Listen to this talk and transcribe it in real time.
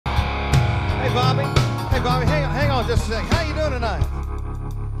Bobby. Hey, Bobby, hang on just a second. How you doing tonight?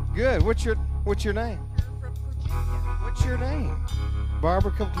 Good. What's your name? From Virginia. What's your name?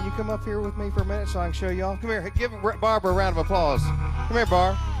 Barbara, can you come up here with me for a minute so I can show you off? Come here. Give Barbara a round of applause. Come here,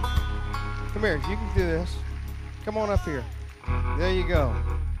 Barb. Come here. You can do this. Come on up here. There you go.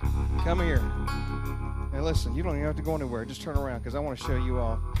 Come here. Now listen, you don't even have to go anywhere. Just turn around because I want to show you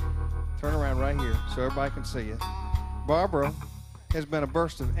off. Turn around right here so everybody can see you. Barbara has been a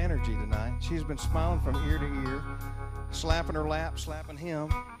burst of energy tonight. She's been smiling from ear to ear, slapping her lap, slapping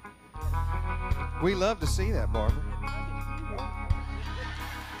him. We love to see that, Barbara.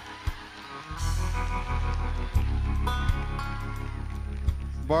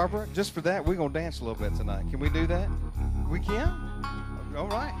 Barbara, just for that, we're going to dance a little bit tonight. Can we do that? We can? All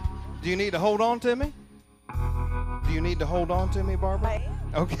right. Do you need to hold on to me? Do you need to hold on to me, Barbara? I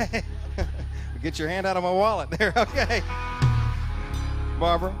am. Okay. Get your hand out of my wallet there, okay.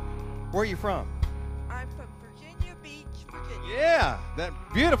 Barbara, where are you from? I'm from Virginia Beach, Virginia. Yeah, that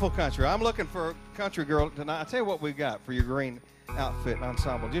beautiful country. I'm looking for a country girl tonight. I'll tell you what we got for your green outfit and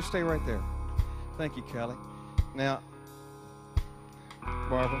ensemble. Just stay right there. Thank you, Kelly. Now,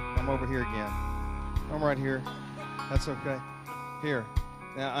 Barbara, I'm over here again. I'm right here. That's okay. Here.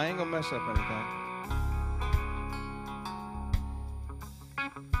 Now, I ain't going to mess up anything.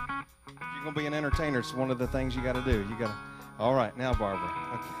 You're going to be an entertainer. It's one of the things you got to do. You got to. All right, now, Barbara.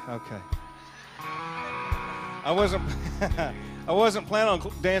 Okay. I wasn't planning on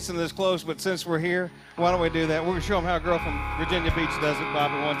dancing this close, but since we're here, why don't we do that? We're going to show them how a girl from Virginia Beach does it,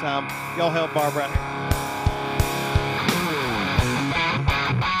 Bobby, one time. Y'all help Barbara out here.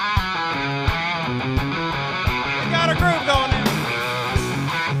 We got a groove going now.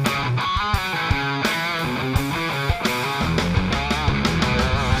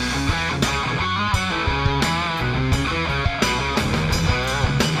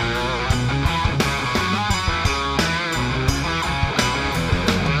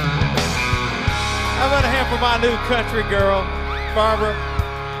 For my new country girl, Barbara.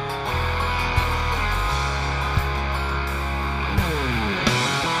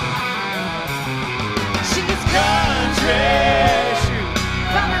 She's country.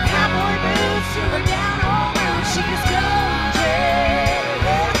 From her cowboy boots to her down home roots. She's country.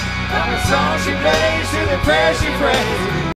 From the song she plays to the prayer she prays.